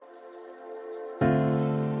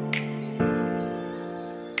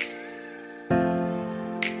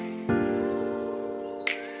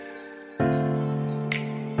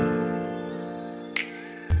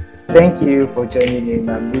Thank you for joining in.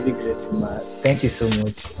 I'm really grateful, man. Thank you so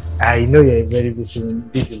much. I know you're a very busy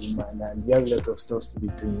woman and you have a lot of stuff to be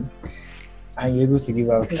doing and you're able to give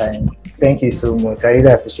out time. Thank you so much. I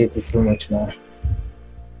really appreciate it so much, man.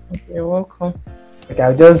 You're welcome. Okay,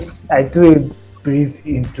 I do a brief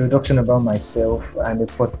introduction about myself and the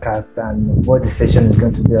podcast and what the session is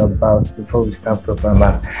going to be about before we start proper,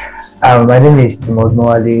 man. My name is Timod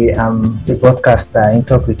Noali. I'm the podcaster in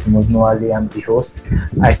talk with Timod Noali. I'm the host.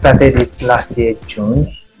 I started it last year,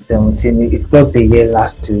 June 17. It's just the year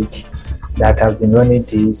last week that I've been running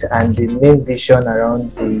this, and the main vision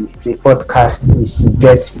around the podcast is to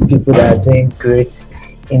get people that are doing great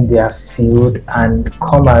in their field and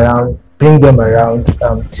bring them around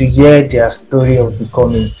to hear their story of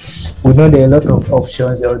becoming. We know there are a lot of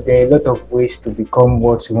options, or there are a lot of ways to become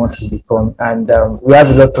what we want to become, and we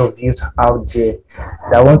have a lot of youth out there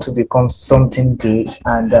that want to become something great,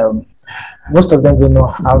 and most of them don't know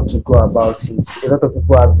how to go about it. A lot of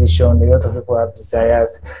people have vision, a lot of people have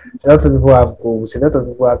desires, a lot of people have goals, a lot of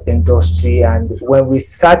people have industry, and when we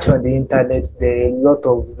search on the internet, there are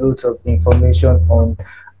lots of information on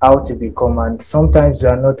how to become, and sometimes we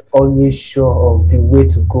are not always sure of the way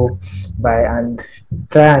to go by, and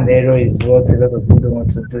try and error is what a lot of people don't want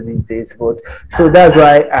to do these days. But so that's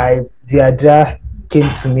why the idea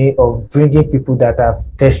came to me of bringing people that have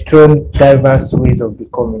tested diverse ways of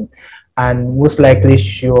becoming and most likely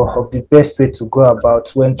sure of the best way to go about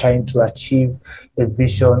when trying to achieve a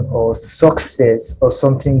vision or success or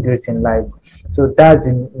something great in life. So that's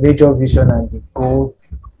the major vision and the goal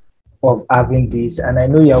of having this. And I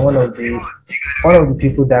know you're one of the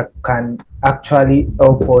people that can actually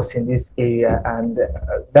help us in this area, and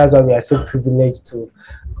that's why we are so privileged to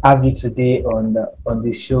have you today on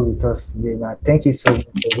this show with us today, man. Thank you so much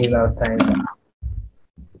for giving our time.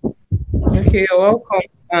 Okay, you're welcome.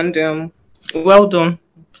 And well done.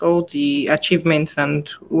 All the achievements and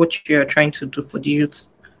what you're trying to do for the youth.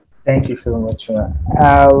 Thank you so much, man.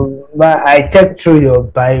 But I checked through your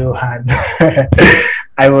bio and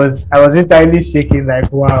I was entirely shaking like,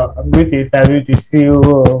 wow, I'm going to interview the CEO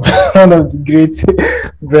of one of the great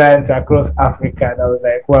brands across Africa. And I was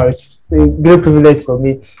like, wow, it's a great privilege for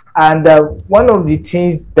me. And one of the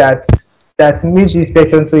things that made this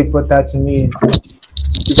session so important to me is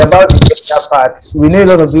it's about the gender part. We know a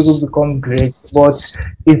lot of people become great, but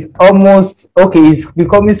it's almost okay. It's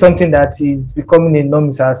becoming something that is becoming a norm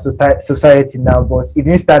in our society now. But it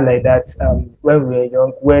didn't start like that when we were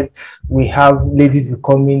young. When we have ladies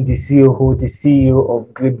becoming the CEO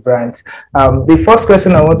of great brands. The first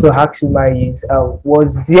question I want to ask you, Mai, is: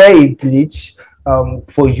 was there a glitch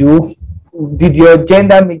for you? Did your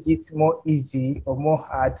gender make it more easy or more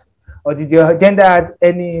hard, or did your gender have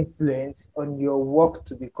any influence on your work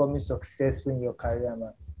to becoming successful in your career,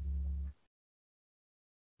 man?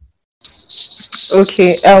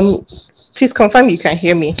 Okay. Please confirm you can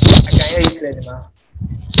hear me. I can hear you clearly, man.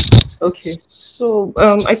 Okay. So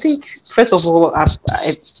I think first of all,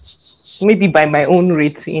 I maybe by my own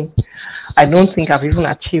rating, I don't think I've even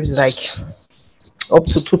achieved like up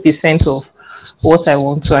to 2% of what I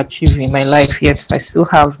want to achieve in my life. Yes, I still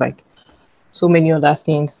have like so many other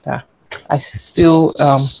things that I still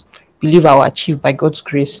believe I'll achieve by God's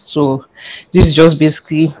grace. So this is just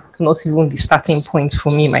basically not even the starting point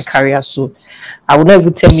for me in my career. So I would not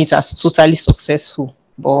even tell me it as totally successful,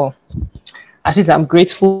 but at least I'm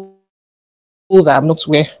grateful that I'm not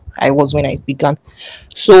where I was when I began.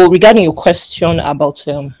 So regarding your question about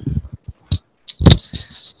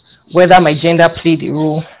whether my gender played a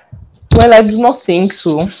role, well, I do not think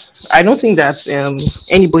so. I don't think that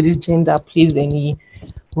anybody's gender plays any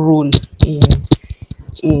role in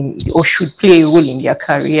or should play a role in their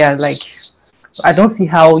career. Like, I don't see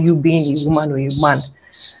how you being a woman or a man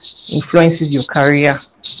influences your career.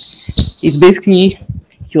 It's basically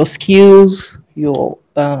your skills, your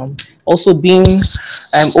also being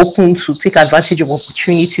open to take advantage of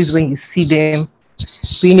opportunities when you see them,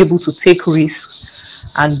 being able to take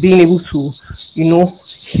risks, and being able to,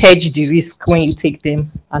 hedge the risk when you take them,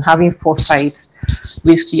 and having foresight,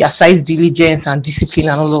 basically, aside diligence and discipline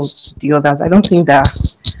and all of the others. I don't think that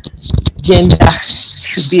gender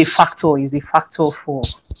should be a factor, is a factor for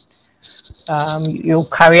your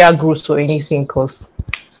career growth or anything, because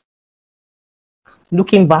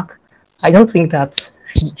looking back, I don't think that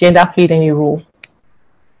gender played any role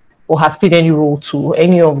or has played any role to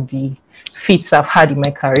any of the feats I've had in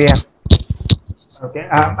my career. Okay,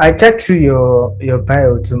 I checked through your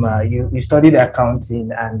bio, Tuma. You studied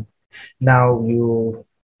accounting, and now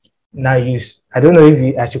now I don't know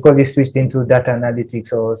if I should call it switched into data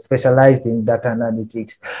analytics or specialized in data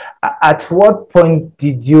analytics. At what point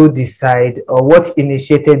did you decide, or what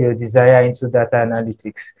initiated your desire into data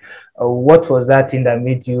analytics? What was that thing that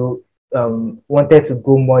made you wanted to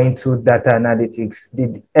go more into data analytics?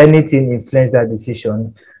 Did anything influence that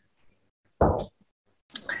decision?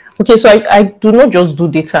 Okay, so I do not just do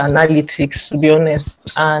data analytics, to be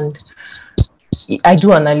honest, and I do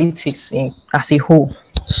analytics as a whole.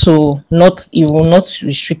 So not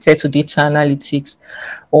restricted to data analytics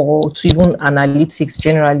or to even analytics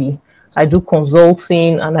generally. I do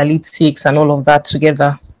consulting, analytics, and all of that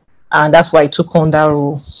together, and that's why I took on that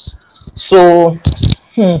role. So,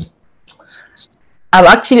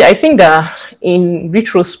 I think that in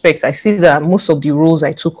retrospect, I see that most of the roles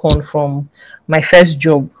I took on from my first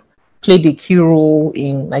job played a key role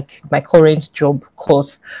in like my current job,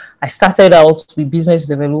 because I started out with business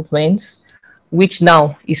development, which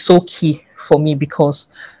now is so key for me because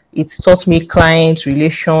it's taught me client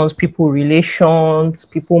relations, people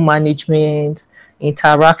management,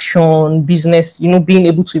 interaction, business, being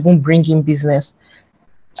able to even bring in business.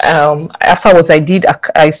 Afterwards,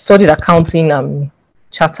 I studied accounting and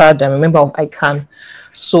chartered. I'm a member of ICANN.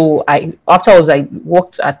 So afterwards I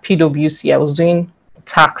worked at PwC. I was doing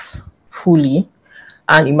tax fully,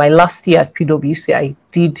 and in my last year at PwC,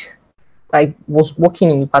 I was working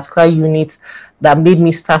in a particular unit that made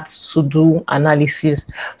me start to do analysis.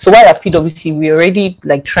 So while at PwC, we already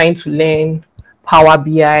like trying to learn Power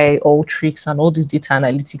BI, Alteryx, and all these data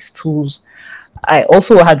analytics tools. I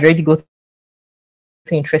also had already got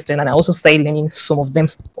interested, and I also started learning some of them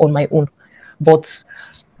on my own. But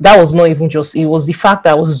that was not even just, it was the fact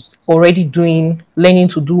that I was already learning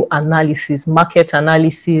to do analysis, market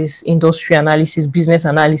analysis, industry analysis, business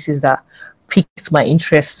analysis, that piqued my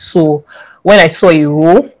interest. So when I saw a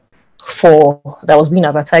role that was being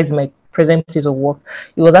advertised in my present place of work,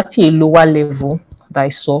 it was actually a lower level that I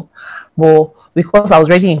saw. But because I was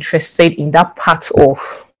already interested in that part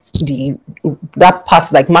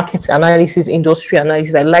like market analysis, industry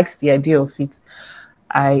analysis, I liked the idea of it.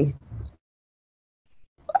 I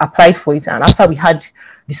applied for it, and after we had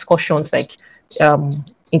discussions, like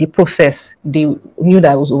in the process, they knew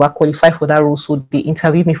that I was overqualified for that role, so they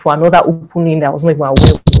interviewed me for another opening that I was not even aware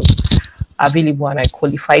was available, and I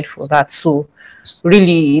qualified for that. So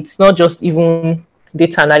really, it's not just even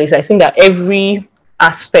data analysis. I think that every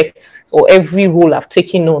aspect or every role I've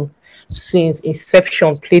taken on since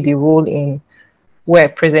inception played a role in where I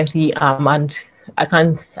presently am, and I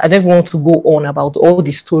don't want to go on about all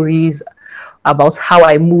the stories about how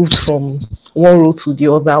I moved from one role to the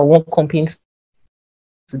other, one company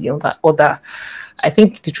to the other. I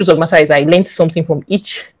think the truth of the matter is I learned something from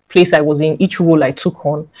each place I was in, each role I took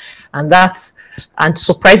on, and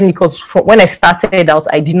surprisingly, because when I started out,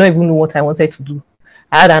 I did not even know what I wanted to do.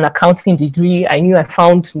 I had an accounting degree. I knew I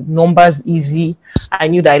found numbers easy. I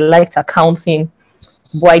knew that I liked accounting,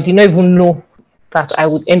 but I did not even know that I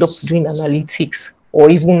would end up doing analytics,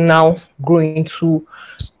 or even now growing into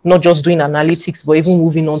not just doing analytics, but even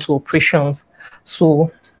moving on to operations.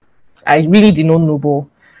 So I really did not know,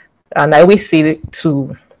 and I always say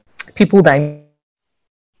to people that I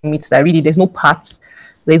meet that really there's no path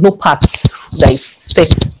that is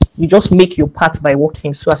set. You just make your path by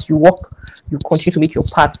working. So as you work, you continue to make your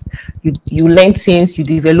path. You learn things, you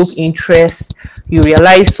develop interests, you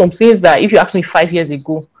realize some things that if you asked me 5 years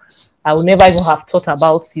ago, I would never even have thought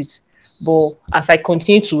about it. But as I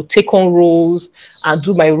continue to take on roles and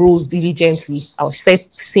do my roles diligently, I will start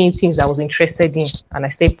seeing things I was interested in, and I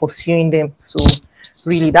started pursuing them. So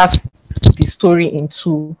really, that's the story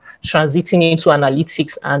into transiting into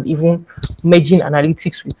analytics and even merging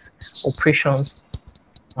analytics with operations.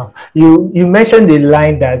 You mentioned a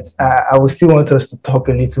line that I would still want us to talk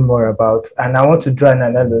a little more about, and I want to draw an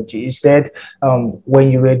analogy. You said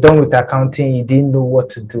when you were done with accounting, you didn't know what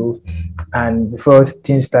to do, and before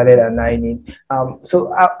things started aligning.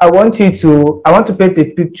 So I want to paint a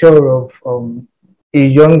picture of a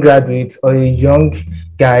young graduate or a young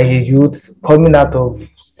guy, a youth coming out of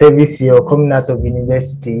service year or coming out of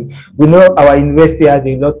university. We know our university has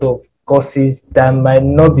a lot of courses that might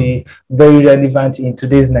not be very relevant in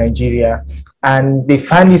today's Nigeria, and they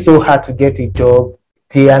find it so hard to get a job.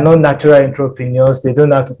 They are not natural entrepreneurs. They don't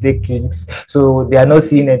know how to take risks, so they are not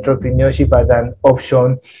seeing entrepreneurship as an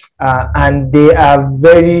option. and they are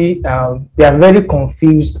very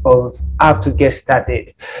confused of how to get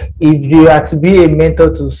started. If you are to be a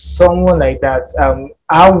mentor to someone like that,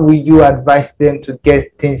 how will you advise them to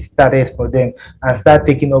get things started for them and start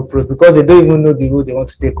taking up road, because they don't even know the road they want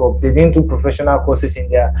to take up? They didn't do professional courses in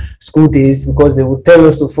their school days because they would tell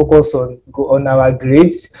us to focus on our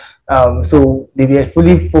grades. So they were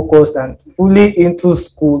fully focused and fully into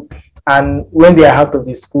school, and when they are out of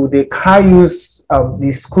the school, they can't use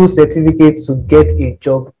the school certificate to get a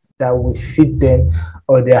job that will fit them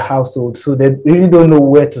or their household. So they really don't know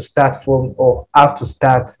where to start from or how to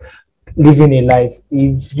start living a life.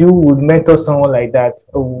 If you would mentor someone like that,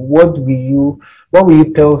 what will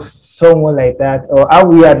you tell someone like that, or how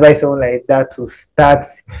will you advise someone like that to start,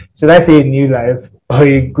 should I say, a new life or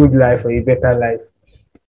a good life or a better life?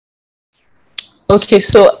 Okay,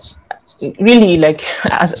 so really, like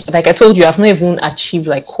I told you, I've not even achieved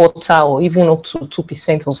like quarter or even up to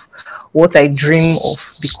 2% of what I dream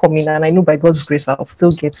of becoming, and I know by God's grace I'll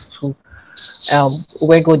still get to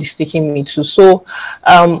where God is taking me to. So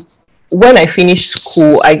when I finished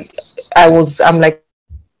school, I'm like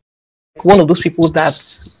one of those people that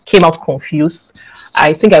came out confused.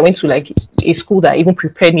 I think I went to like a school that even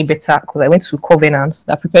prepared me better, because I went to Covenant,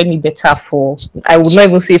 that prepared me better for, I would not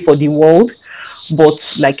even say for the world,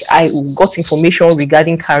 but like I got information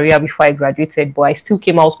regarding career before I graduated, but I still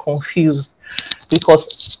came out confused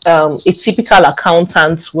because a typical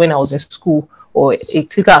accountant when I was in school, or a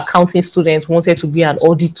typical accounting student, wanted to be an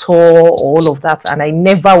auditor or all of that, and I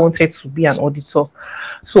never wanted to be an auditor.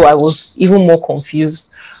 So I was even more confused.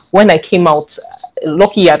 When I came out,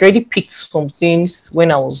 lucky I'd already picked some things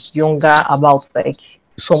when I was younger about like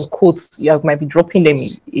some quotes. You might be dropping them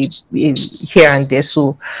here and there.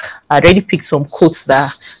 So I'd already picked some quotes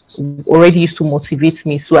that already used to motivate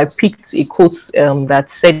me. So I picked a quote that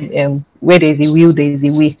said, where there's a will, there is a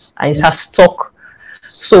way, and it has stuck.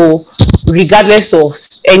 So regardless of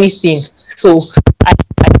anything, so I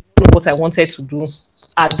know what I wanted to do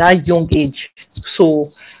at that young age.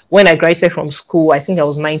 So when I graduated from school, I think I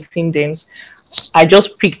was 19 then. I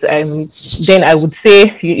just picked. Then I would say,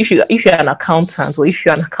 if you're an accountant or if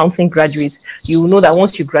you're an accounting graduate, you will know that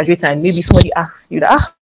once you graduate and maybe somebody asks you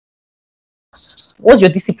that, what's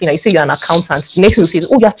your discipline? I say you're an accountant. The next thing you say,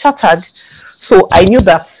 oh, you're chartered. So I knew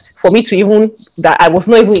that for me to even, that I was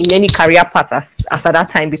not even in any career path as at that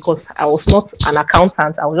time, because I was not an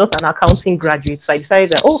accountant. I was just an accounting graduate. So I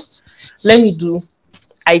decided that, oh, let me do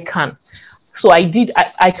ICANN. So I did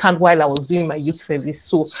ICANN while I was doing my youth service.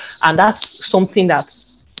 So, and that's something that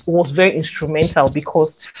was very instrumental,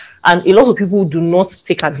 because, and a lot of people do not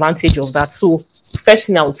take advantage of that. So first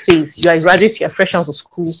thing I would say is, you are a graduate, you are fresh out of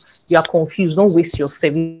school, you are confused, don't waste your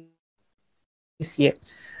service year.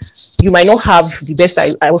 You might not have the best.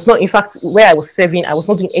 I was not, in fact, where I was serving, I was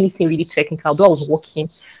not doing anything really technical. Though I was working,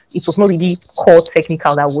 it was not really core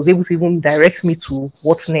technical that was able to even direct me to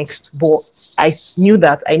what next. But I knew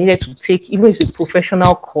that I needed to take, even if it's a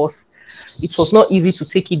professional course, it was not easy to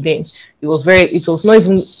take it then. It was not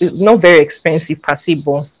even, not very expensive per se,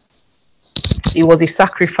 but it was a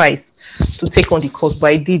sacrifice to take on the course,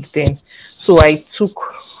 but I did then. So I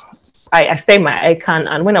started my ICANN,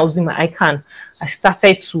 and when I was doing my ICANN, I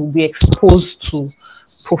started to be exposed to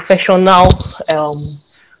professional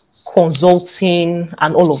consulting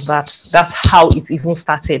and all of that. That's how it even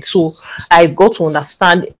started. So I got to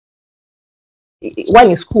understand, while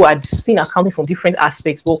in school, I'd seen accounting from different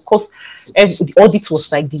aspects, but of course, the audit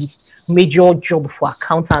was like the major job for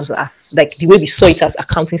accountants, as like the way we saw it as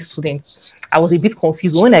accounting students. I was a bit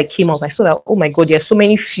confused. When I came out, I saw that, oh my God, there's so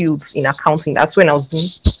many fields in accounting. That's when I was doing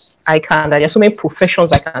ICANN, that there's so many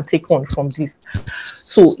professions I can take on from this.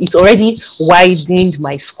 So it already widened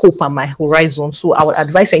my scope and my horizon. So I would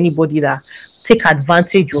advise anybody that take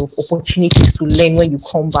advantage of opportunities to learn when you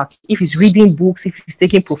come back. If it's reading books, if it's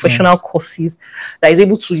taking professional courses, that is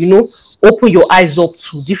able to, open your eyes up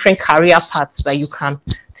to different career paths that you can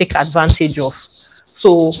take advantage of.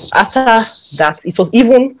 So after that, it was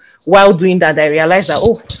even while doing that, I realized that,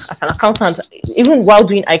 oh, as an accountant, even while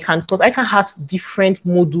doing ICANN, because ICANN has different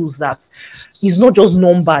modules that is not just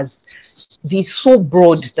numbers. It's so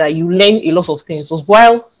broad that you learn a lot of things. So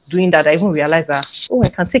while doing that, I even realized that, oh, I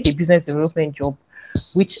can take a business development job,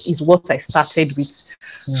 which is what I started with.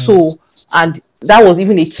 So, and that was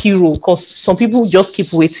even a key role, because some people just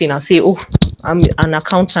keep waiting and say, oh, I'm an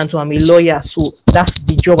accountant or I'm a lawyer, so that's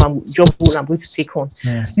the job role I'm going to take on.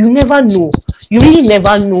 You never know. You really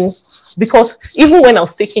never know, because even when I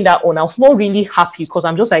was taking that on, I was not really happy, because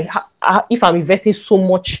I'm just like, if I'm investing so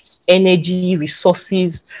much energy,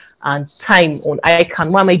 resources, and time on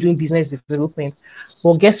ICANN, why am I doing business development?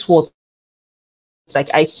 Well, guess what? Like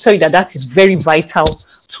I tell you that is very vital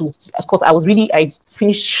to, because I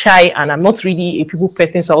finished shy and I'm not really a people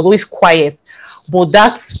person, so I was always quiet. But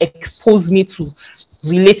that exposed me to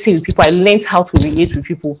relating with people. I learned how to relate with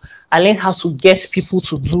people. I learned how to get people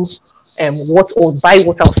to do what or buy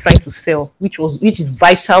what I was trying to sell, which is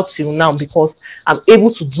vital till now, because I'm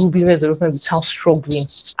able to do business development without struggling.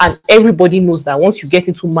 And everybody knows that once you get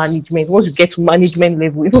into management, once you get to management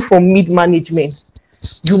level, even from mid management,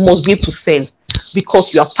 you must be able to sell,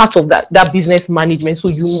 because you are part of that business management. So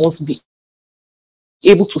you must be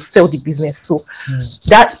able to sell the business. So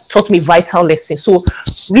that taught me vital lesson. So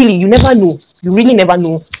really, you never know. You really never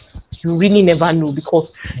know. You really never know,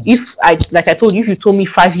 because if I told you, if you told me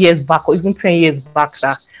 5 years back or even 10 years back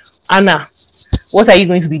that, Anna, what are you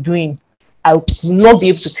going to be doing? I will not be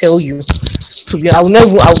able to tell you. Maybe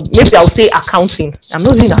I'll say accounting. I'm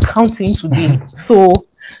not doing accounting today. So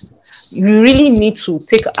you really need to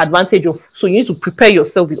take advantage of, so you need to prepare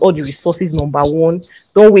yourself with all the resources. Number one,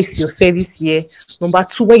 don't waste your service year. Number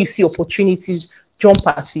two, when you see opportunities, jump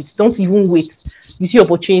at it. Don't even wait. You see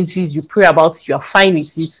opportunities, you pray about it, you are fine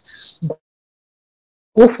with it,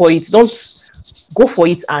 go for it. Don't go for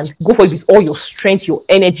it, and go for it with all your strength, your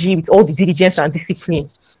energy, with all the diligence and discipline.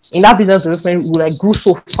 In that business development, I grew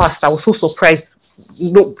so fast. I was so surprised,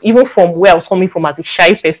 even from where I was coming from as a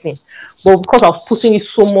shy person, but because I was putting in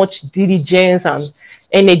so much diligence and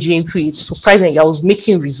energy into it, surprisingly I was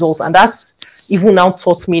making results. And that even now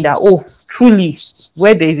taught me that, truly,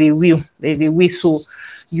 where there is a will, there is a way. So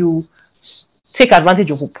you take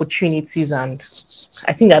advantage of opportunities, and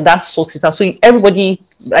I think that sorts it out. So everybody,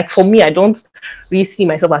 like for me, I don't really see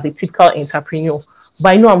myself as a typical entrepreneur, but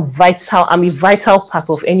I know I'm a vital part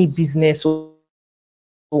of any business or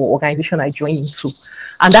organization I join into,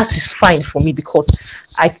 and that is fine for me, because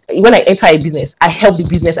when I enter a business, I help the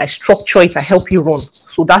business, I structure it, I help you run.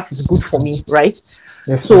 So that is good for me, right?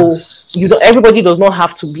 Yes, so everybody does not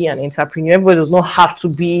have to be an entrepreneur. Everybody does not have to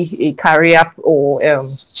be a career or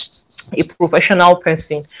a professional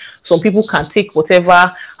person. Some people can take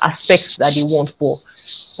whatever aspects that they want, but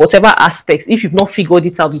whatever aspects, if you've not figured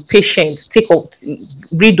it out, be patient,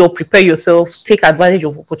 read up, prepare yourself, take advantage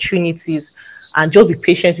of opportunities, and just be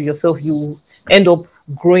patient with yourself. You end up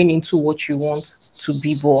growing into what you want to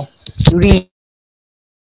be. But really,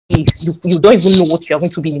 you don't even know what you're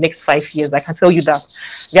going to be in the next 5 years. I can tell you that.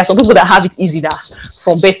 There are some people that have it easy, that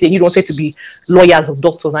from birth they wanted to be lawyers or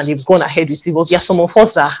doctors, and they've gone ahead with it. But there are some of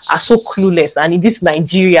us that are so clueless, and in this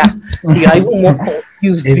Nigeria, we are even more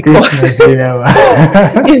confused, because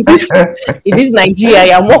in this Nigeria,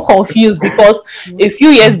 you are more confused, because a few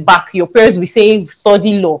years back, your parents were saying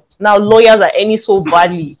study law. Now lawyers are earning so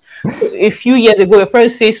badly. A few years ago, your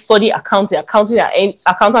parents say study accounting. Accountants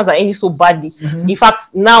are earning so badly. In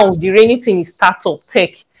fact, now the reigning thing is startup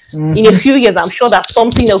tech. In a few years, I'm sure that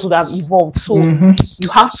something else would have evolved. So you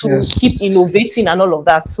have to keep innovating and all of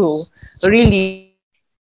that. So really,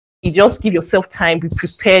 you just give yourself time, be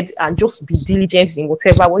prepared, and just be diligent in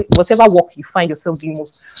whatever work you find yourself doing.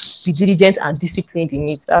 Most be diligent and disciplined in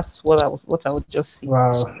it. That's what I would just say.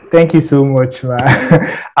 Wow, thank you so much, ma.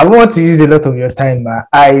 I want to use a lot of your time, ma.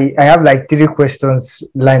 I have like 3 questions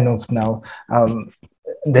lined up now.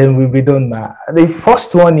 Then we'll be done, ma. The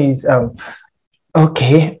first one is,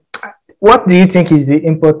 okay, what do you think is the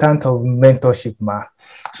importance of mentorship, ma?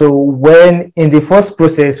 So when in the first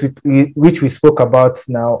process which we spoke about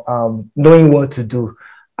now, knowing what to do,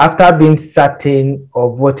 after being certain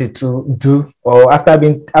of what to do, or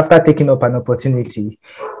after taking up an opportunity,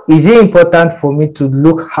 is it important for me to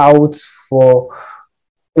look out for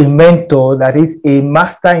a mentor that is a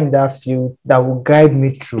master in that field that will guide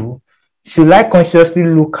me through? Should I consciously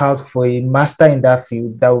look out for a master in that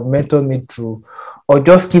field that will mentor me through, or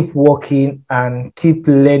just keep working and keep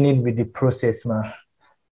learning with the process, man?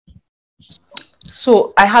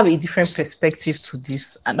 So I have a different perspective to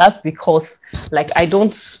this, and that's because I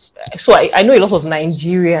know a lot of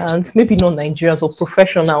Nigerians, maybe not Nigerians or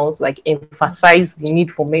professionals, emphasize the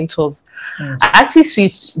need for mentors. I actually see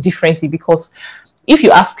it differently, because if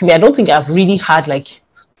you ask me, I don't think I've really had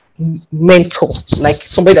mentor,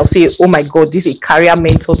 somebody that'll say, oh my god, this is a career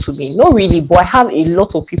mentor to me. Not really, but I have a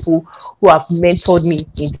lot of people who have mentored me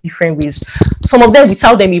in different ways. Some of them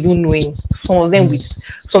without them even knowing, some of them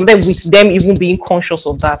with them even being conscious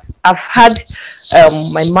of that. I've had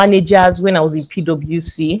my managers when I was in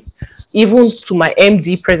PwC, even to my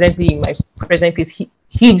MD presently in my present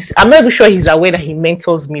place. I'm not even sure he's aware that he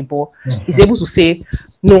mentors me, but he's able to say,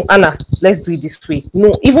 no, Anna, let's do it this way.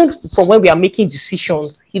 No, even from when we are making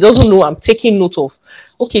decisions, he doesn't know I'm taking note of,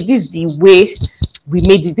 okay, this is the way we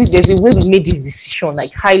made it. There's a way we made this decision,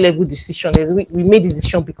 like high level decision. We made this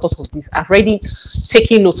decision because of this. I've already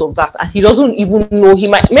taken note of that, and he doesn't even know. He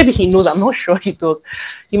might, maybe he knows. I'm not sure he does.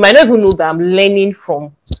 He might not even know that I'm learning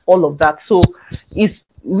from all of that. So it's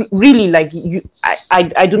really like you.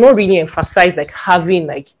 I do not really emphasize like having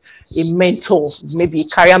like a mentor, maybe a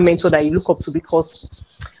career mentor that you look up to, because,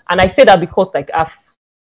 and I say that because like I've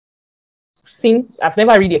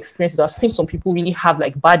never really experienced it. I've seen some people really have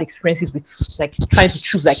like bad experiences with like trying to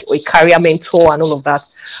choose like a career mentor and all of that.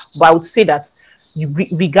 But I would say that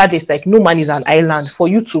regardless, like no man is an island. For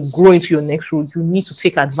you to grow into your next role, you need to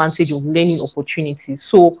take advantage of learning opportunities.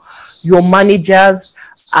 So your managers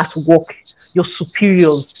at work, your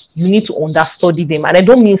superiors, you need to understudy them. And I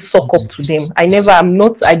don't mean suck up to them. I don't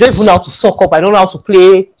even know how to suck up. I don't know how to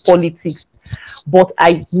play politics, but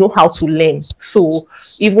I know how to learn. So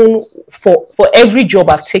even for every job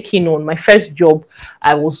I've taken on, my first job,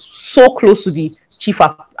 I was so close to the chief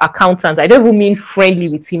accountant. I don't even mean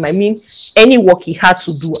friendly with him. I mean, any work he had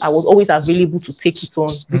to do, I was always available to take it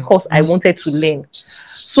on because I wanted to learn.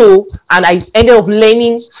 So, and I ended up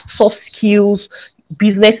learning soft skills,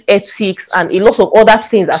 business ethics, and a lot of other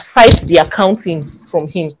things aside the accounting from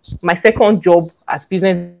him. My second job as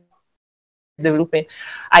business development,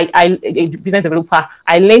 a business developer,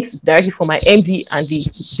 I learned directly from my MD and the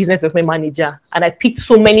business development manager, and I picked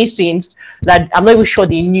so many things that I'm not even sure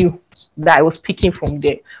they knew that I was picking from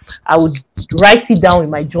there. I would write it down in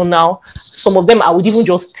my journal. Some of them I would even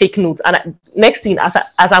just take notes. And next thing, as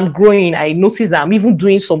I'm growing, I notice that I'm even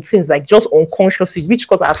doing some things like just unconsciously, which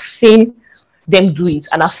because I've seen them do it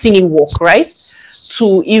and I've seen it work, right?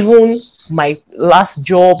 To even my last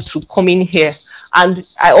job, to coming here. And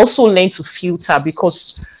I also learned to filter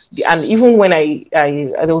because, and even when I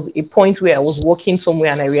there was a point where I was working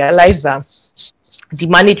somewhere and I realized that the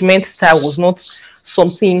management style was not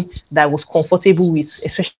something that I was comfortable with,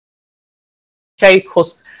 especially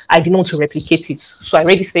because I didn't want to replicate it. So I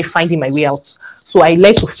already started finding my way out. So I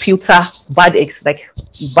learned to filter bad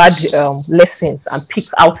lessons and pick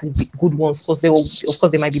out the good ones, because of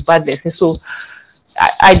course there might be bad lessons. So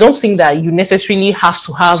I don't think that you necessarily have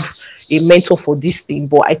to have a mentor for this thing,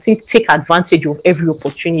 but I think take advantage of every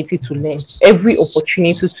opportunity to learn.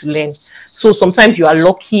 So sometimes you are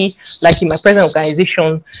lucky, like in my present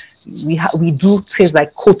organization, we do things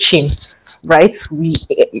like coaching, right? We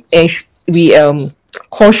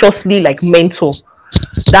consciously like mentor.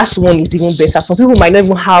 That one is even better. Some people might not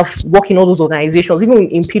even have work in all those organizations. Even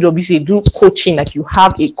in PwC, do coaching, like you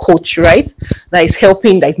have a coach, right? That is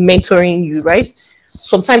helping, that is mentoring you, right?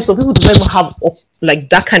 Sometimes some people don't even have like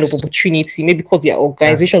that kind of opportunity, maybe because their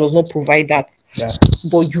organization does not provide that. Yeah.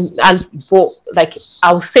 But like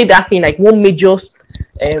I'll say that thing, like one major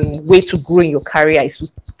way to grow in your career is to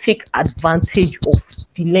take advantage of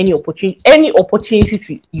the learning opportunity. Any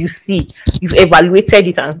opportunity you see, you've evaluated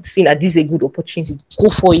it and seen that this is a good opportunity, go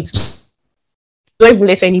for it. Don't even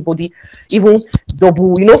let anybody even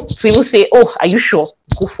double, to even say, oh, are you sure?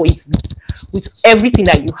 Go for it with everything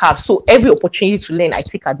that you have. So every opportunity to learn, I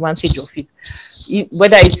take advantage of it.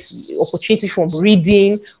 Whether it's opportunity from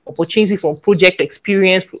reading, opportunity from project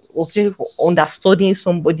experience, opportunity for understudying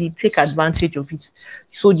somebody, take advantage of it.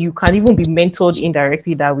 So you can even be mentored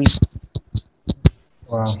indirectly that way.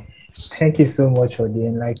 Wow. Thank you so much for the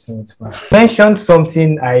enlightenment, man. You mentioned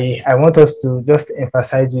something I want us to just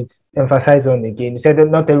emphasize on again. You said that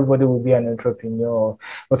not everybody will be an entrepreneur, or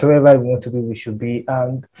whatever we want to be, we should be.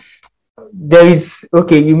 And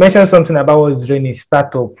you mentioned something about what's doing a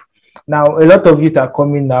startup. Now, a lot of youth are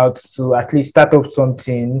coming out to at least start up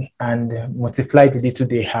something and multiply the little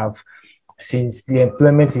they have, since the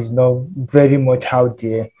employment is not very much out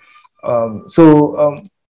there.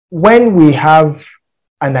 When we have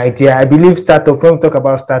an idea, I believe when we talk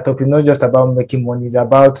about startup, it's not just about making money, it's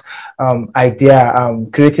about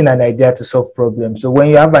creating an idea to solve problems. So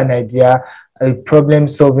when you have an idea, a problem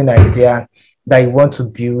solving idea that you want to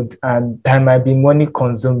build, and that might be money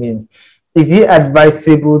consuming, is it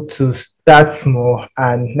advisable to start small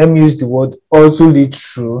and, let me use the word, also lead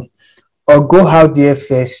through, or go out there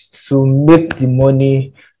first to make the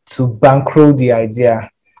money to bankroll the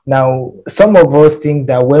idea? Now, some of us think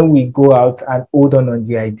that when we go out and hold on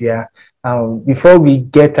the idea, before we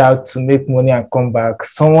get out to make money and come back,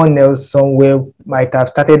 someone else somewhere might have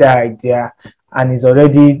started that idea and is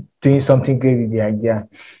already doing something great with the idea.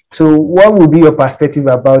 So what would be your perspective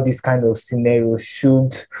about this kind of scenario?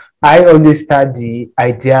 Should I always start the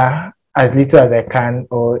idea as little as I can,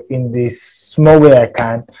 or in the small way I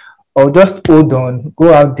can, or just hold on,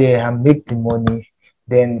 go out there and make the money,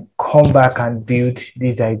 then come back and build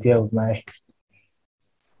this idea of mine?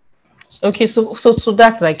 Okay, so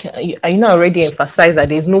that, like, I know already emphasized that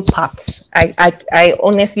there's no path. I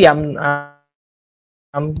honestly I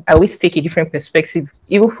always take a different perspective,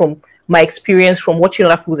 even from my experience, from watching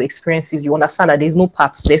other people's experiences. You understand that there's no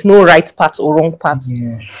path, there's no right path or wrong path.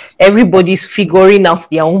 Yeah. Everybody's figuring out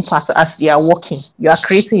their own path as they are working. You are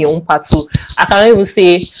creating your own path. So I cannot even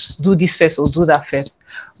say do this first or do that first.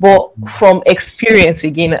 But from experience,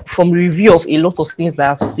 again, from review of a lot of things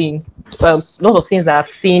that I've seen, a lot of things that I've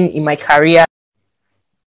seen in my career,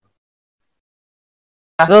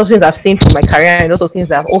 a lot of things I've seen from my career, and a lot of things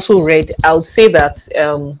that I've also read, I would say that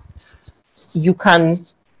you can.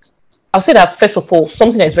 I'll say that first of all,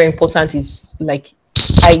 something that's very important is, like,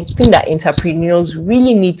 I think that entrepreneurs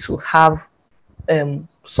really need to have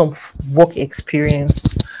some work experience.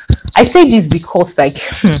 I say this because, like,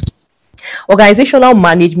 organizational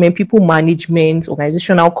management, people management,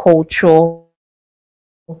 organizational culture,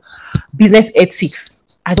 business ethics,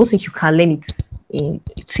 I don't think you can learn it in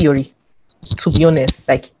theory, to be honest.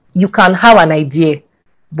 Like, you can have an idea,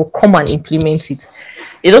 but come and implement it.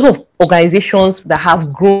 A lot of organizations that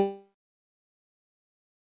have grown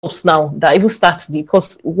now that even starts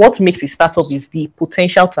because what makes a startup is the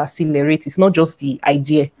potential to accelerate. It's not just the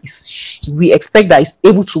idea. We expect that it's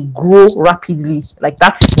able to grow rapidly. Like,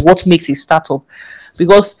 that's what makes a startup.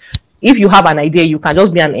 Because if you have an idea, you can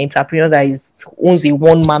just be an entrepreneur that owns a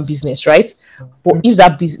one-man business, right? But if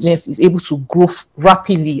that business is able to grow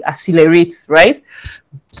rapidly, accelerate, right,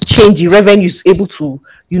 change, the revenue is able to,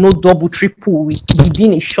 double, triple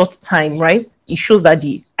within a short time, right? It shows that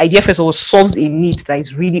the idea first of all solves a need that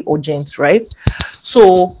is really urgent, right?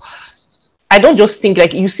 So I don't just think,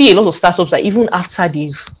 like, you see a lot of startups that even after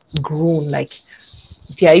they've grown, like,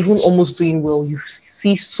 they are even almost doing well. You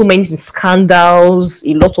see so many scandals,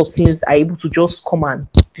 a lot of things are able to just come and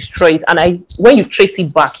destroy it. And when you trace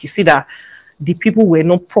it back, you see that the people were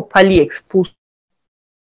not properly exposed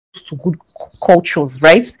to good cultures,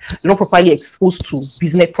 right? They're not properly exposed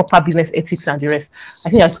to proper business ethics and the rest. I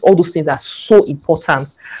think that all those things are so important.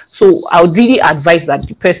 So I would really advise that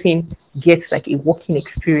the person gets, like, a working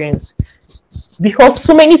experience, because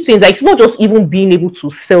so many things, like, it's not just even being able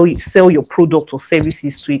to sell your product or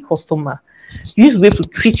services to a customer. You need to be able to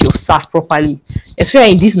treat your staff properly,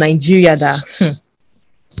 especially in this Nigeria that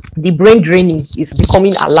the brain draining is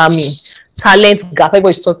becoming alarming. Talent gap,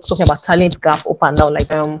 everybody's talking about talent gap up and down. Like,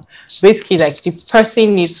 basically, like, the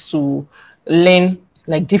person needs to learn,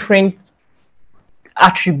 like, different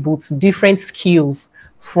attributes, different skills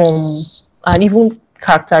from, and even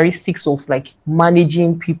characteristics of, like,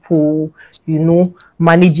 managing people,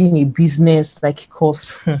 managing a business, like,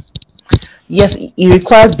 because yes, it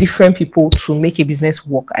requires different people to make a business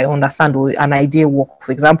work. I understand, or an idea work.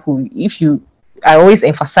 For example, I always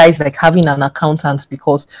emphasize, like, having an accountant,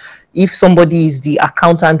 because if somebody is the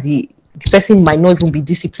accountant, the person might not even be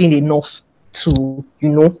disciplined enough to,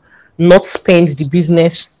 not spend the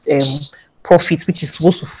business profits, which is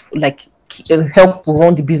supposed to, like, help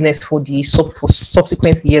run the business for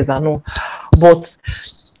subsequent years and all. But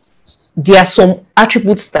there are some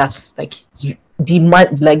attributes that, like,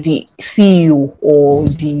 the CEO or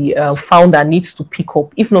the founder needs to pick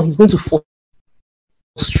up. If not, he's going to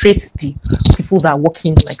frustrate the people that are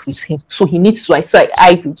working, like, with him. So he needs to.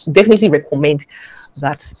 I definitely recommend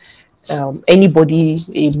that anybody,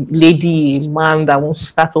 a lady, a man that wants to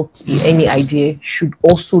start up any idea, should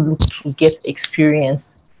also look to get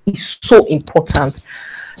experience. It's so important.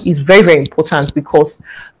 It's very, very important, because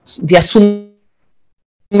there are so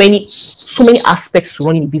many aspects to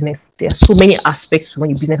running a business. There are so many aspects to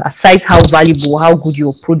running a business, aside how valuable, how good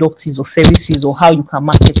your product is or services, or how you can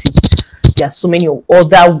market it. There are so many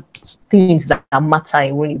other things that matter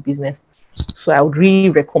in running a business. So I would really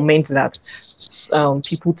recommend that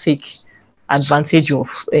people take advantage of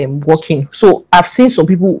working. So I've seen some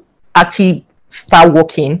people actually start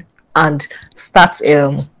working and start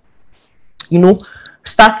running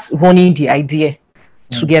the idea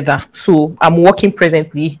together. So I'm working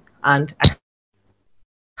presently, and I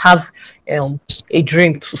have a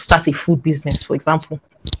dream to start a food business, for example.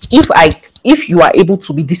 If you are able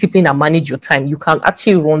to be disciplined and manage your time, you can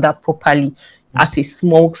actually run that properly at a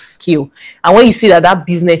small scale. And when you see that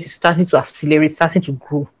business is starting to accelerate, starting to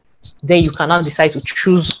grow, then you can now decide to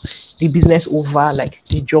choose the business over, like,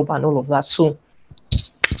 the job and all of that. So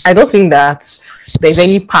I don't think that there's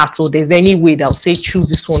any part or there's any way that I'll say choose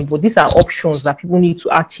this one, but these are options that people need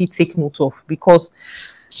to actually take note of, because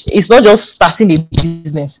it's not just starting a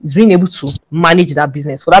business, it's being able to manage that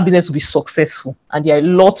business for that business to be successful. And there are a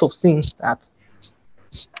lot of things that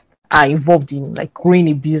are involved in, like, growing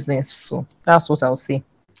a business. So that's what I'll say.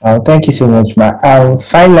 Thank you so much, Ma.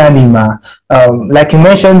 Finally, Ma, like you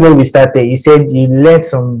mentioned when we started, you said you learned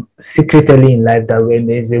some secret early in life that when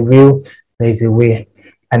there's a will, there's a way.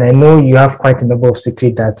 And I know you have quite a number of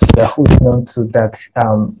secrets that you're holding on to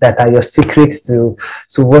that are your secrets to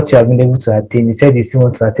what you have been able to attain. You said you still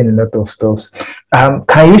want to attain a lot of stuff.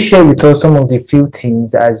 Can you share with us some of the few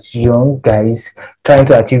things as young guys trying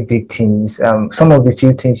to achieve big things? Some of the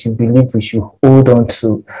few things you believe we should hold on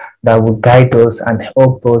to that will guide us and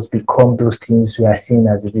help us become those things we are seeing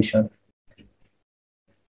as a vision.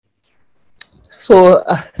 So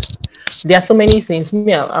there are so many things.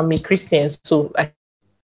 Me, I'm a Christian, so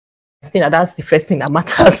I think that's the first thing that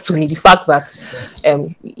matters to me. The fact that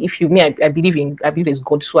if you me, I believe in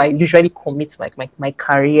God, so I usually commit my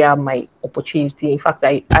career, my opportunity. In fact,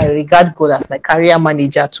 I regard God as my career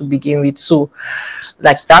manager to begin with. So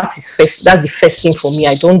like that's the first thing for me.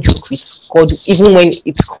 I don't joke with God, even when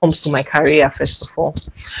it comes to my career, first of all.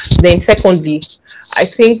 Then secondly, I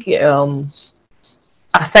think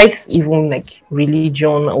aside even like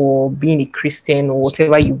religion or being a Christian or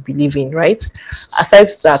whatever you believe in, right? Aside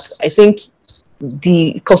that, I think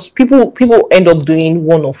because people end up doing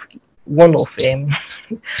one of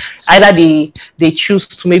either they choose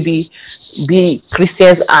to maybe be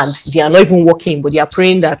Christians and they are not even working, but they are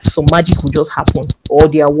praying that some magic will just happen, or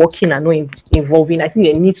they are working and not involving. I think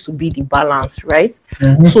there needs to be the balance, right?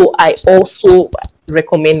 Mm-hmm. So I also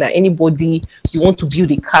recommend that anybody, you want to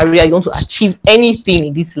build a career, you want to achieve anything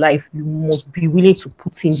in this life, you must be willing to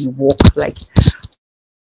put in the work, like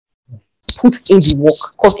put in the work,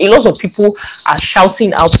 because a lot of people are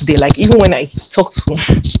shouting out there, like even when I talk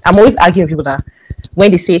to I'm always arguing with people that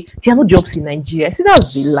when they say there are no jobs in Nigeria, I say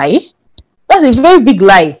that's a lie. That's a very big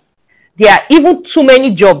lie. There are even too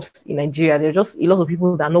many jobs in Nigeria. There's just a lot of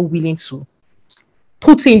people that are not willing to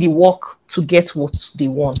put in the work to get what they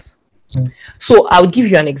want. So I'll give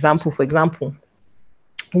you an example. For example,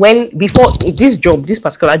 when before this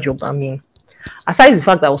particular job, I mean, aside the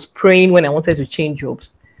fact that I was praying when I wanted to change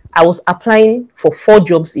jobs, I was applying for 4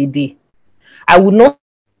 jobs a day. I would not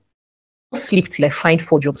sleep till I find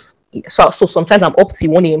 4 jobs. So sometimes I'm up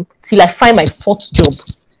till 1 a.m. till I find my 4th job.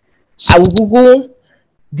 I will Google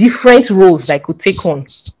different roles that I could take on.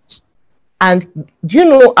 And do you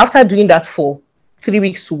know, after doing that for 3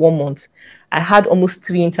 weeks to 1 month, I had almost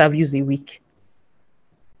 3 interviews a week.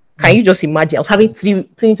 Can you just imagine? I was having 3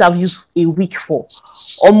 interviews a week for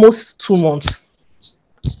almost 2 months.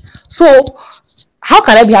 So how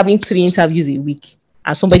can I be having 3 interviews a week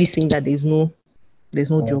and somebody saying that there's no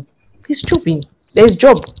job? There's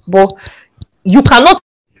job, but you cannot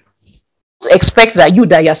expect that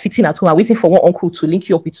you're sitting at home and waiting for one uncle to link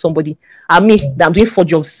you up with somebody, and me that I'm doing 4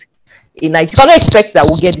 jobs a night. You cannot expect that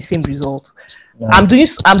we'll get the same result. Yeah. I'm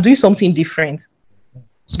doing something different.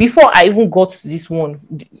 Before I even got this one,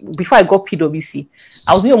 before I got PwC,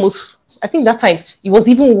 I was doing I think that time it was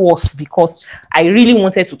even worse because I really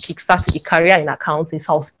wanted to kickstart a career in accounting,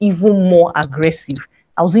 so I was even more aggressive.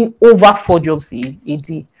 I was doing over 4 jobs a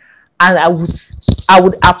day, and I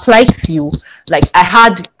would apply to, like,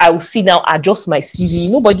 I would sit down, adjust my CV.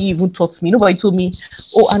 Nobody even taught me. Nobody told me,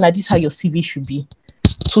 oh Anna, this is how your CV should be.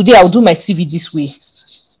 Today I'll do my CV this way.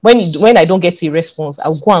 When I don't get a response,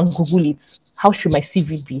 I'll go and Google it. How should my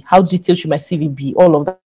CV be? How detailed should my CV be? All of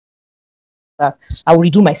that. I will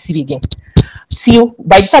redo my CV again. Till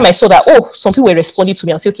by the time I saw that, some people were responding to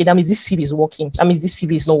me, I'll say, okay, that means this CV is working. That means this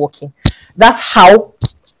CV is not working. That's how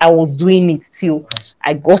I was doing it till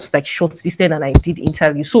I got like shortlisted and I did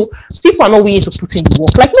interview. So people are not willing to put in the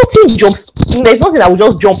work. Like nothing jumps. There's nothing I will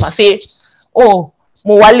just jump and say, oh,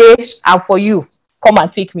 Mowale, I'm for you. Come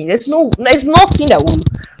and take me. There's nothing that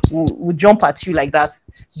will jump at you like that.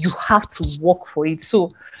 You have to work for it.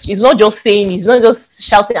 So it's not just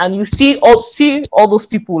shouting, and you see all those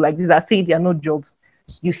people like this that say there are no jobs.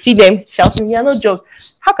 You see them shouting, there are no jobs.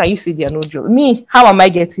 How can you say there are no jobs? Me, how am I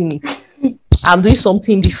getting it? I'm doing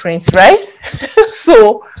something different, right?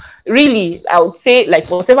 So really, I would say, like,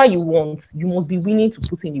 whatever you want, you must be willing to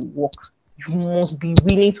put in the work. You must be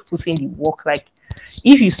willing to put in the work. Like,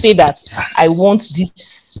 if you say that I want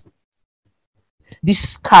this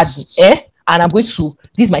card, and I'm going to,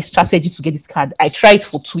 this is my strategy to get this card. I try it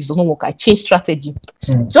for 2 weeks, it doesn't work. I change strategy.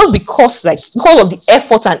 Just because of the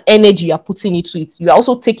effort and energy you are putting into it, you are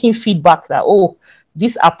also taking feedback that,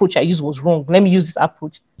 this approach I used was wrong. Let me use this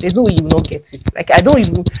approach. There's no way you will not get it. Like,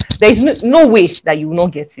 there's no way that you will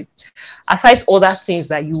not get it. Aside other things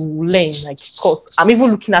that you will learn, like, because I'm even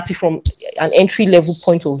looking at it from an entry level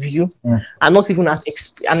point of view, and not even as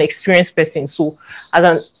an experienced person. So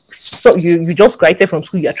you just graduated from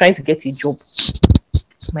school, you're trying to get a job.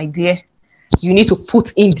 My dear, you need to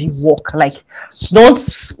put in the work. Like, don't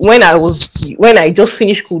when I just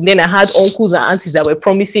finished school, then I had uncles and aunties that were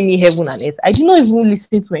promising me heaven and earth. I did not even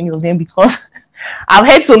listen to any of them because I've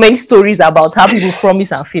heard so many stories about how people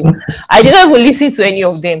promise and fail. I did not even listen to any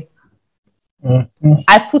of them.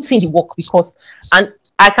 I put in the work because, and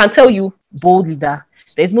I can tell you boldly that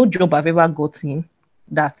there's no job I've ever gotten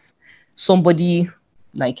that somebody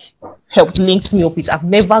like helped linked me up with. I've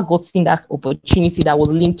never gotten that opportunity that was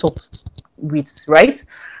linked up with, right?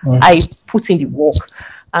 I put in the work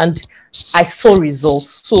and I saw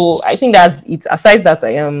results. So I think that's it. Aside that,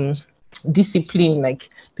 I am discipline. Like,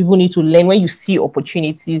 people need to learn, when you see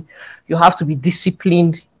opportunity, you have to be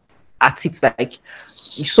disciplined at it, like,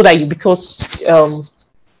 so that because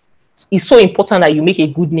it's so important that you make a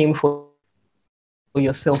good name for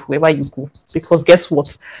yourself wherever you go, because guess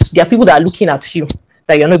what, there are people that are looking at you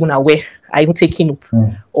that you're not even aware are even taking note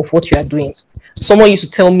of what you are doing. Someone used to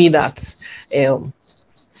tell me that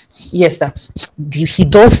yes, that he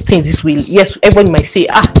does things this way. Yes, everybody might say,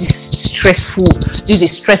 this is stressful, this is a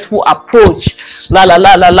stressful approach, la la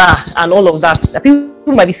la la la, and all of that. People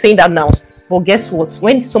might be saying that now, but guess what,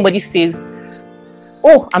 when somebody says,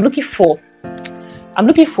 oh, I'm looking for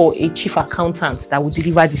a chief accountant that will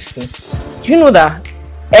deliver this thing, do you know that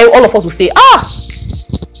all of us will say,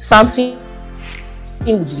 Samson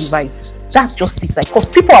will deliver it? That's just it. Like, because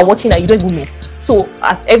people are watching and you don't even know. So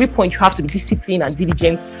at every point you have to be disciplined and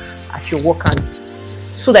diligent at your work, and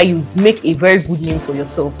so that you make a very good name for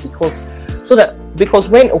yourself, because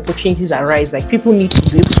when opportunities arise, like, people need to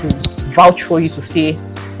be able to vouch for you to say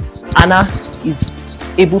Anna is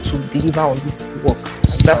able to deliver on this work.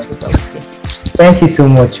 And that's what I say. Thank you so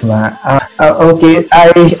much, ma. Okay,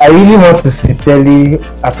 I really want to sincerely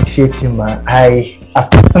appreciate you, ma. I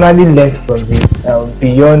personally learned from this,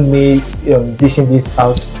 beyond me dishing this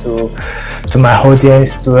out to my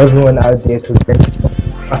audience, to everyone out there to learn.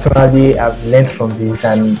 Personally, I've learned from this,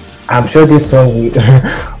 and I'm sure this one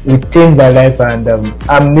will change my life, and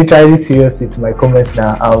I'm literally serious with my comments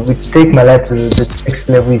now. Will take my life to the next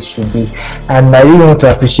level it should be. And I really want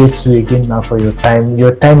to appreciate you again now for your time.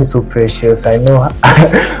 Your time is so precious. I know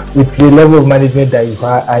with the level of management that you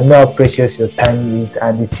have, I know how precious your time is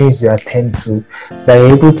and the things you attend to, that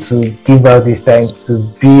you're able to give out this time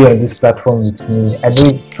to be on this platform with me. I know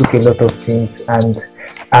it took a lot of things, and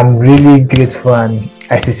I'm really grateful, and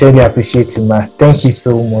I sincerely appreciate you, ma. Thank you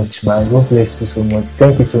so much, ma. God bless you so much.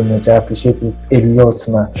 Thank you so much. I appreciate it a lot,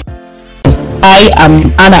 ma. I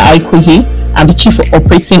am Anna Aikohi. I'm the Chief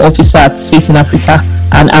Operating Officer at Space in Africa,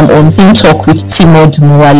 and I'm on Bean Talk with Timod Mwale.